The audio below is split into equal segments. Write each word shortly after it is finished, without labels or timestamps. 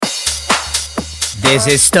This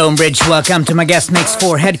is StoneBridge. Welcome to my guest mix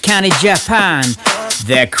for Head Candy Japan,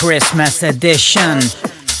 the Christmas edition.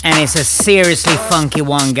 And it's a seriously funky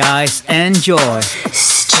one, guys. Enjoy.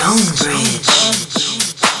 StoneBridge.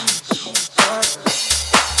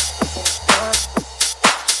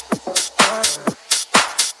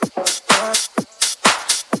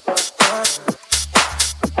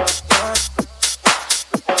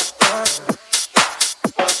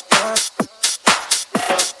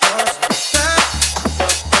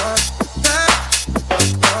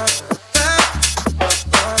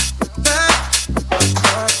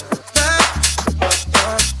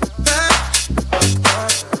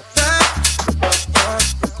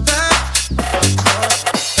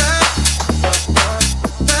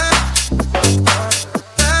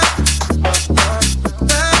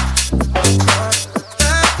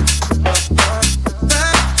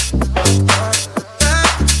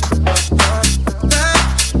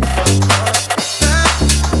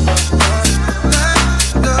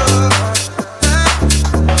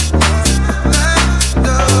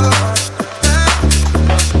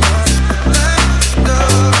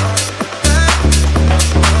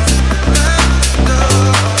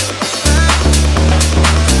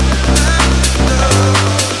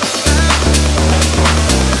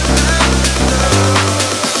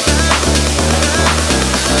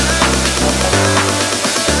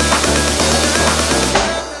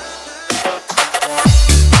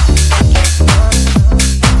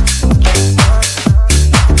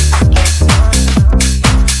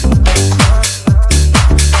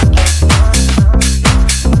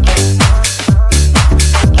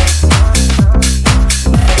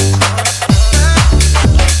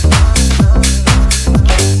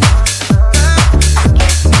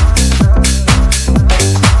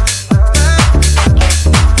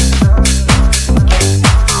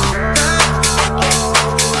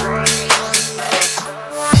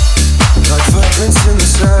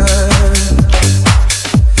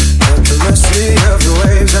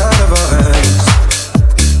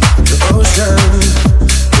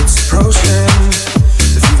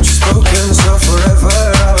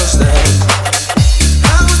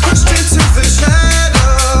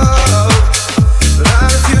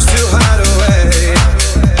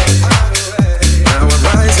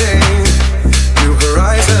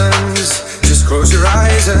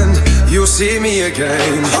 See me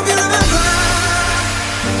again. Hope you remember.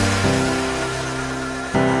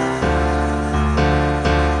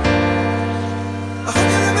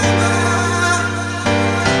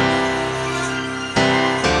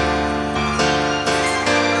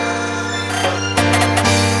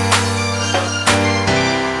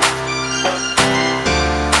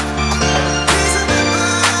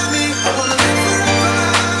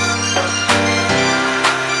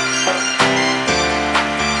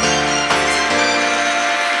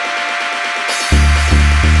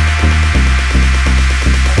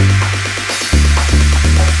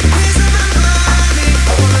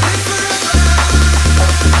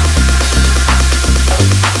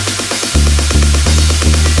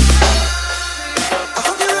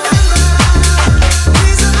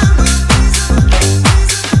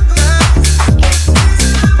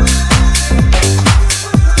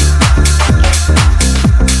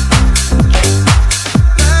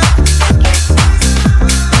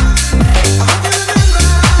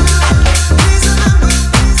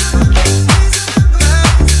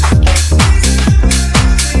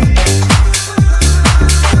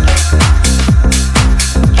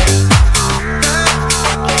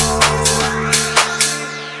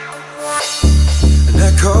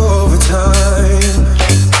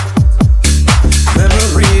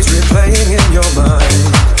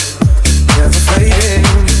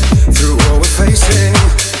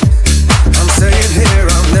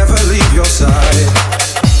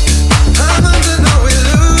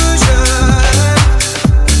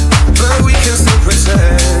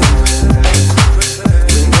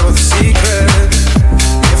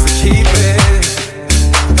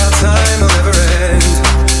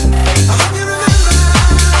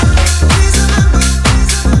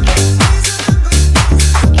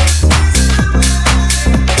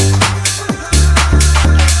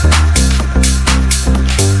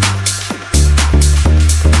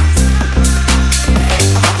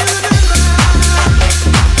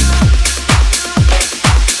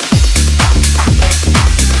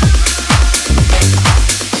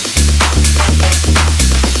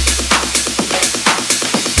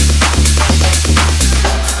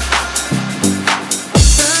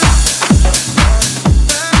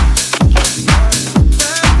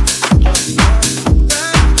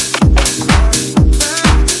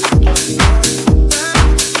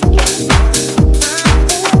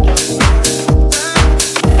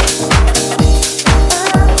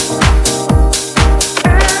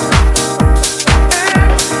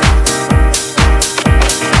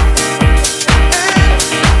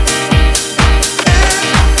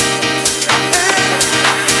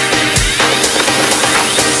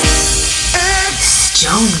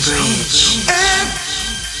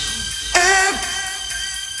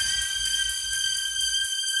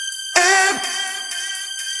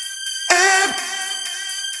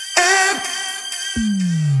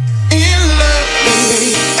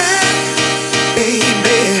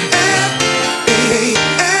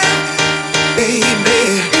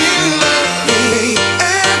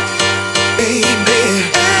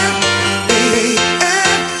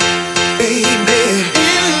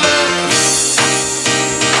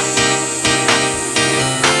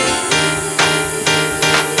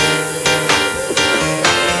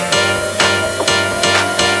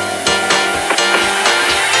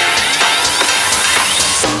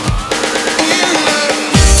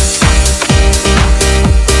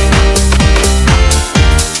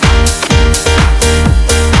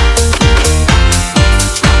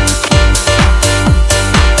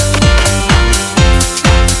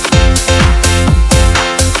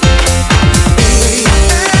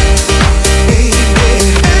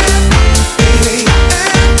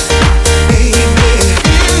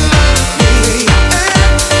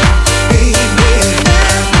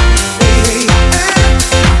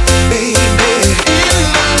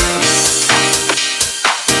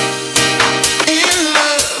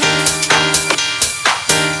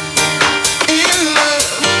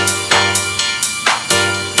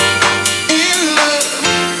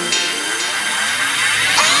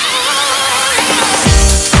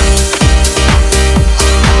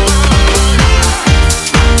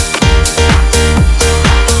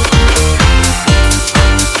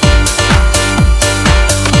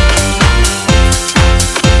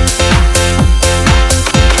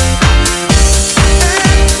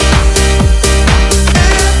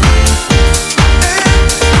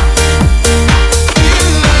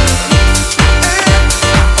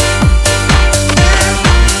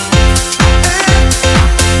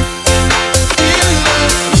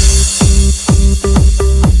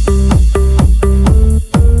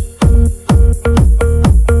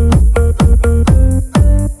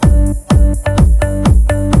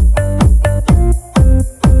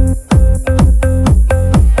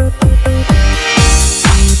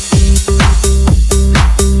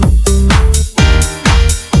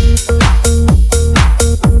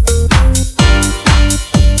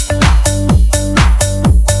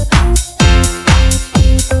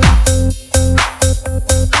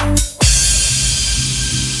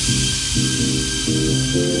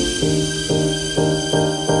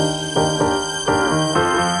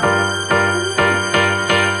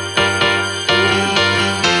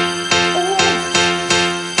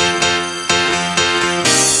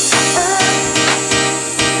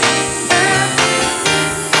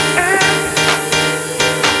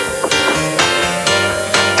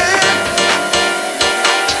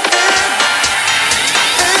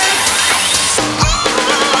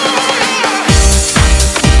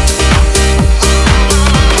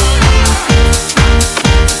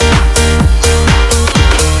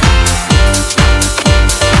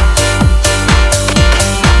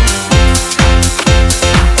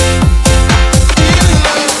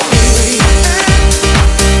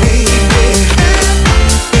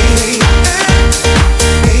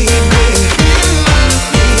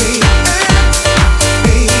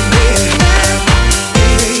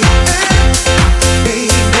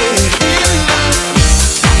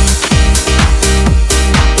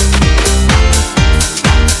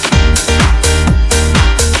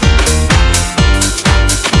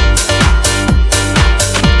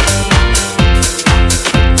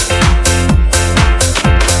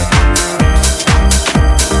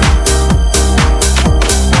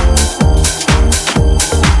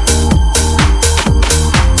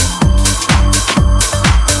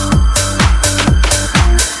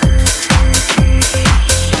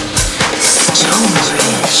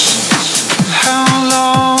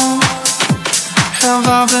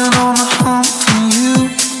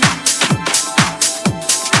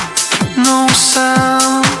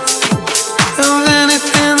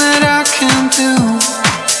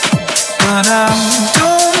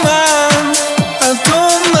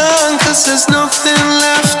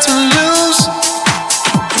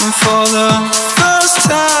 for the first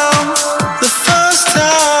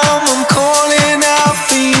time I'm calling out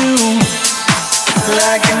for you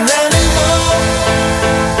like an animal.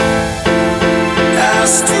 I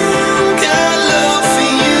still got love for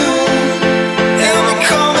you. Am I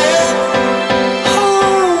coming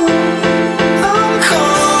home? I'm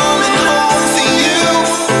coming home for you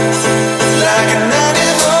like an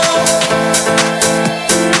animal.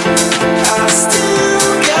 I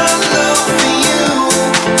still got love for you.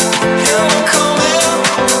 Am I coming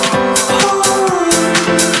home?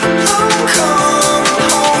 I'm coming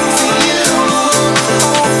home for you.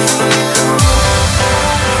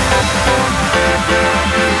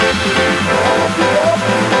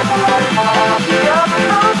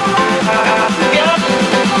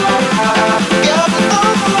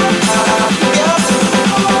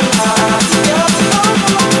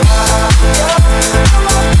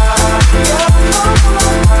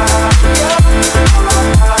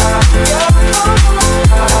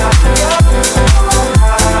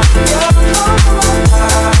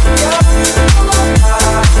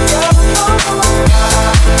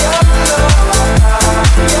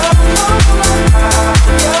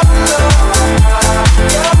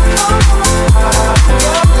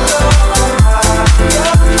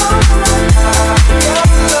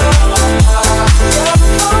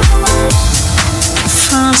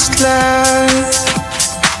 First light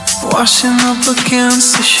washing up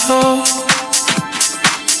against the shore.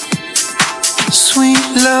 Sweet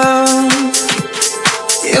love,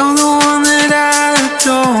 you're the one that I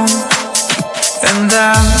adore. And I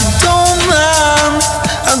don't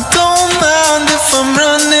mind if I'm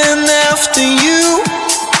running after you.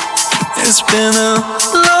 It's been a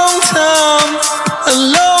long time,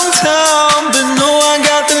 but no, I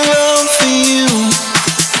got the love for you.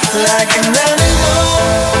 Like an animal,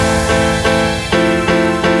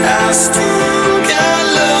 I still got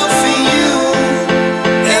love for you.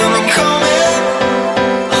 Am I coming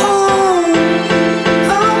home?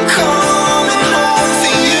 I'm coming home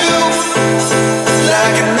for you.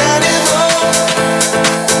 Like an animal,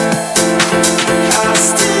 I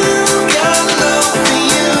still got love for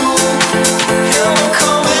you. Am I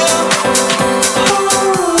coming home?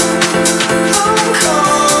 I'm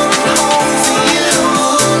coming home for you.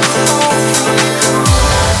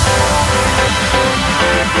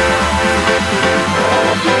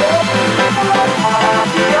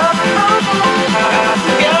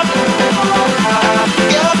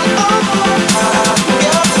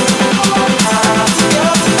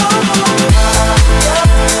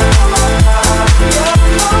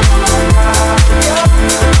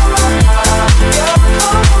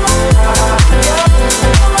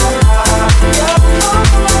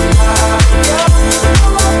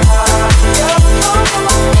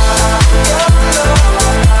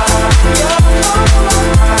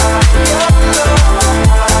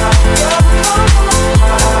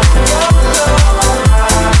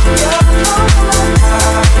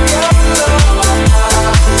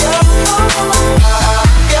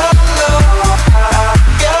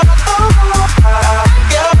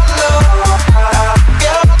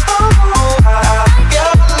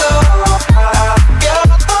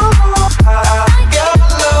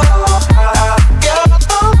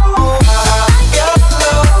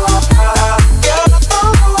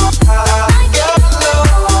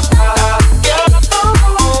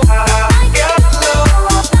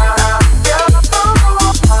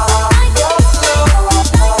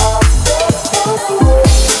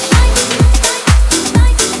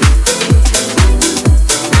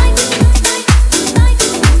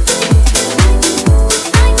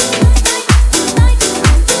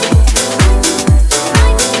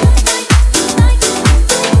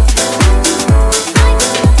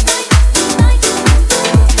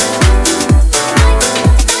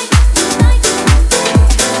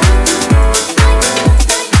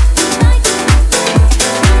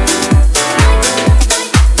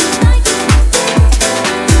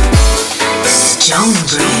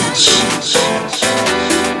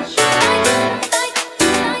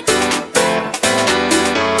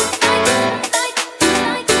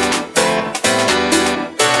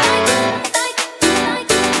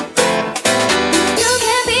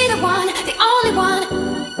 Only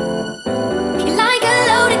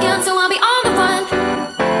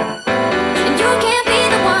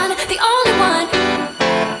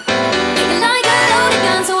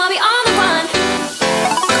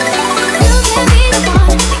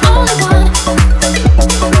one.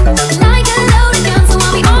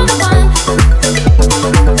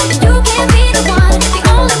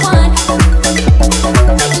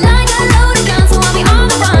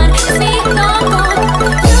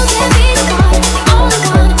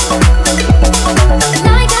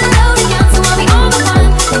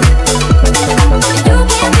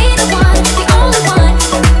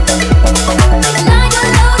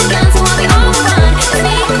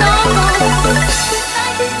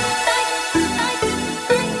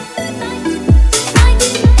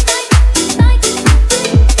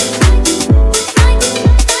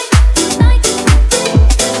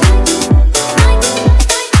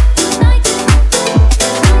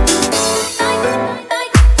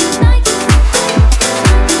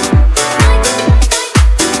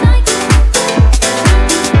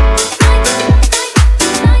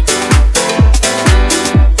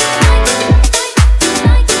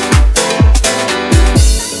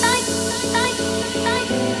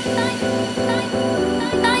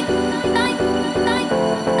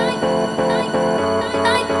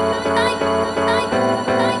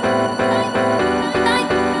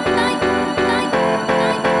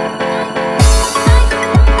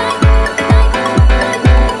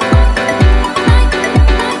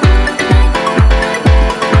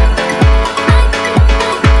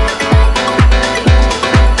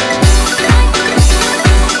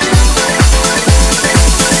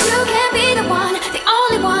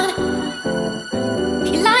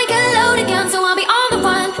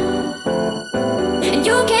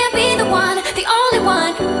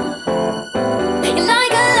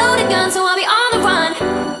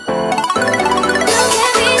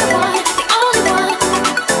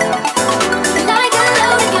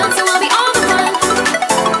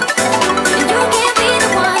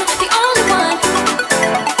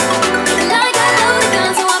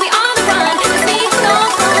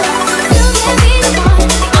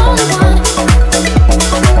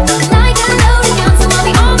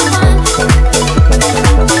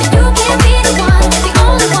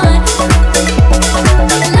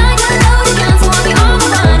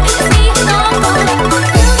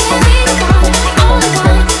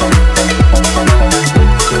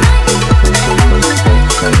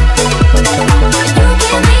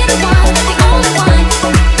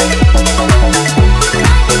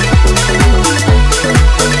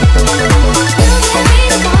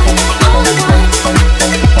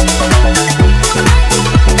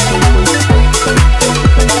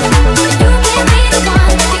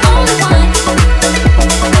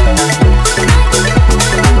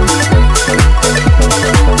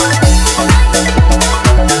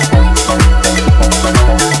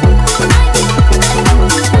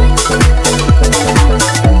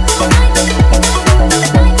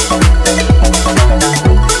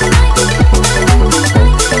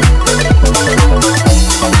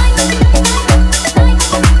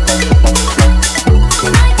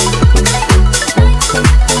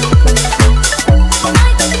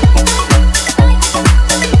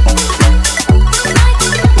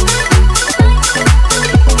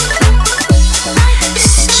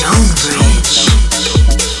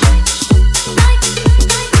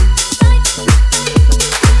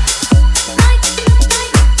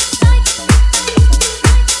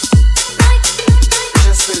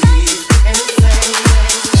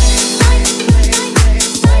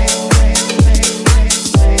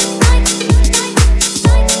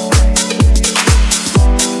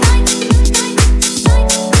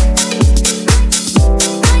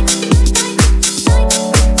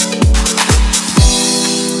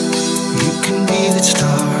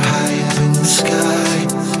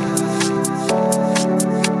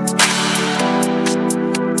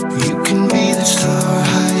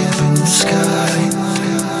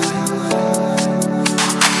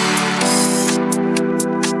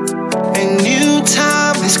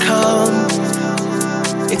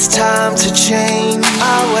 time to change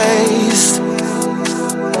our ways.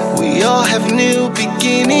 We all have new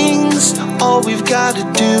beginnings. All we've gotta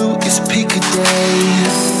do is pick a day.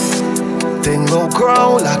 Then we'll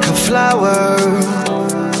grow like a flower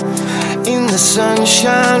in the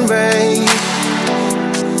sunshine ray.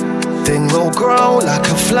 Then we'll grow like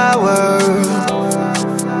a flower.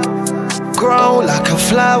 Grow like a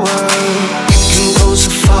flower. You can go so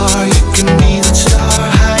far, you can be the star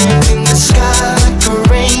high up in the sky like a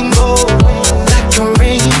rainbow, like a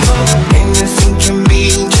rainbow. Anything can be,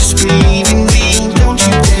 just believe in me. Don't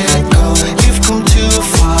you dare let go. You've come too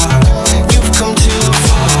far. You've come too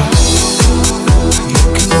far. You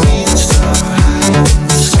can be the star high up in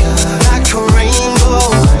the sky like a rainbow,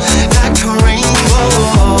 like a rainbow.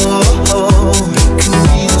 You can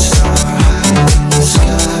be the star high up in the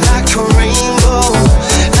sky like a rainbow,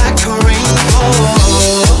 like a rainbow.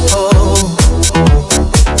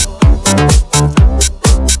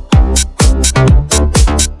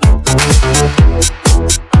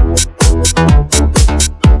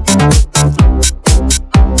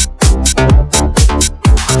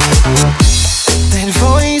 That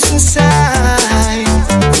voice inside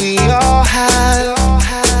we all have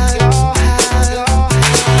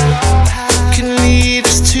can lead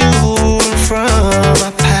us to and from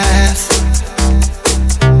our path.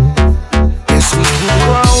 Yes, we can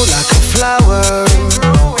grow like a flower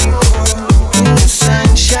in the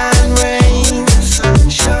sunshine rain.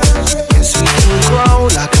 Yes, we can grow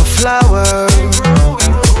like a flower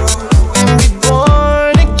and be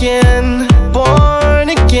born again, born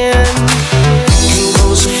again. You can go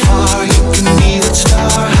so far, you can be that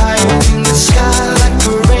star high up in the sky like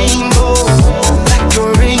a rainbow, like a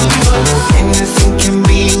rainbow. Anything can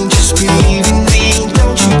be, just believe in me.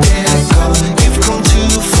 Don't you dare let go. You've come too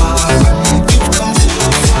far. You've come too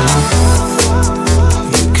far.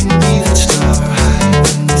 You can be that star high up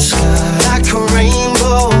in the sky like a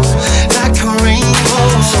rainbow, like a rainbow.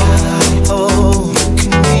 Oh, you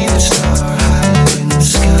can be that star high up in the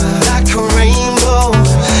sky like a rainbow,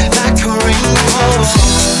 like a rainbow.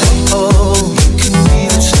 Oh, you can be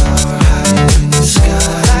that star high up in the sky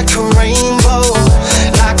like a rainbow,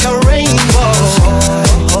 like a rainbow.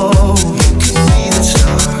 Oh, you can be that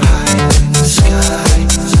star high up in the sky.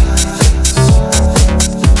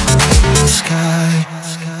 Sky.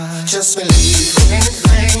 Just believe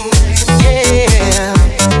anything, yeah.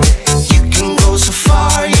 You can go so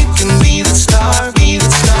far, you can be the star, be the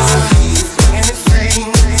star. Anything.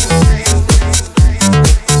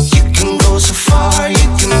 You can go so far, you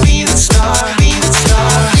can be the star, be the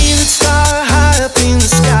star, be the star high up in the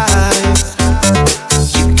sky.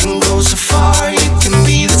 You can go so far, you can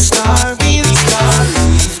be the star, be the star.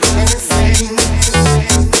 Anything.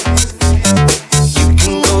 You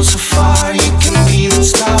can go so far, you can be the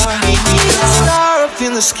star, be the star up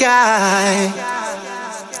in the sky.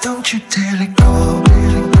 Don't you dare let go.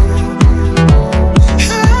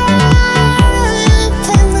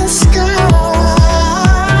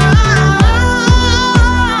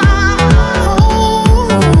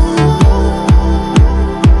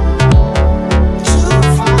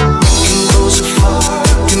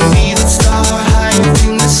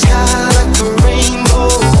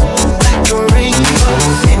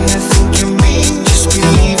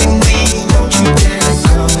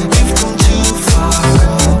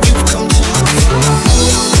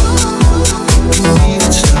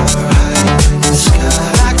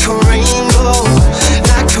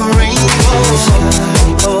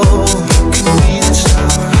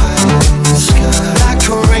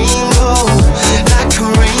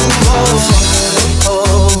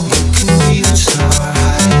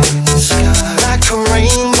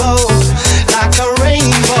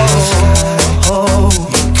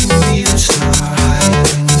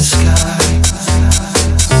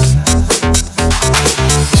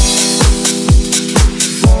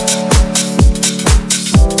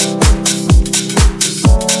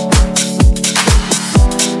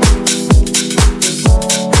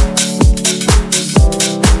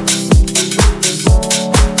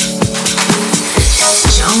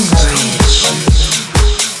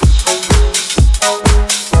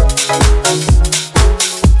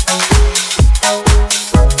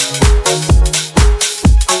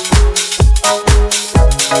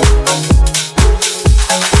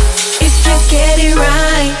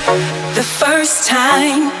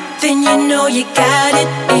 then you know you got it.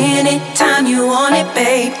 Anytime you want it,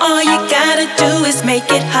 babe, all you gotta do is make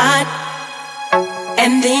it hot.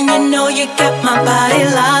 And then you know you got my body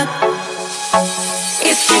locked.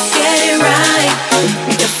 If you get it right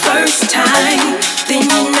the first time, then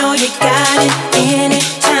you know you got it.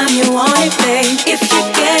 Anytime you want it, babe. If you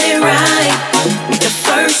get it right the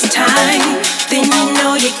first time,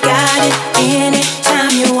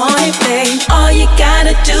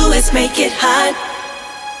 hot.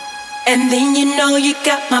 And then you know you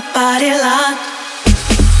got my body locked.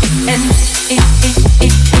 And it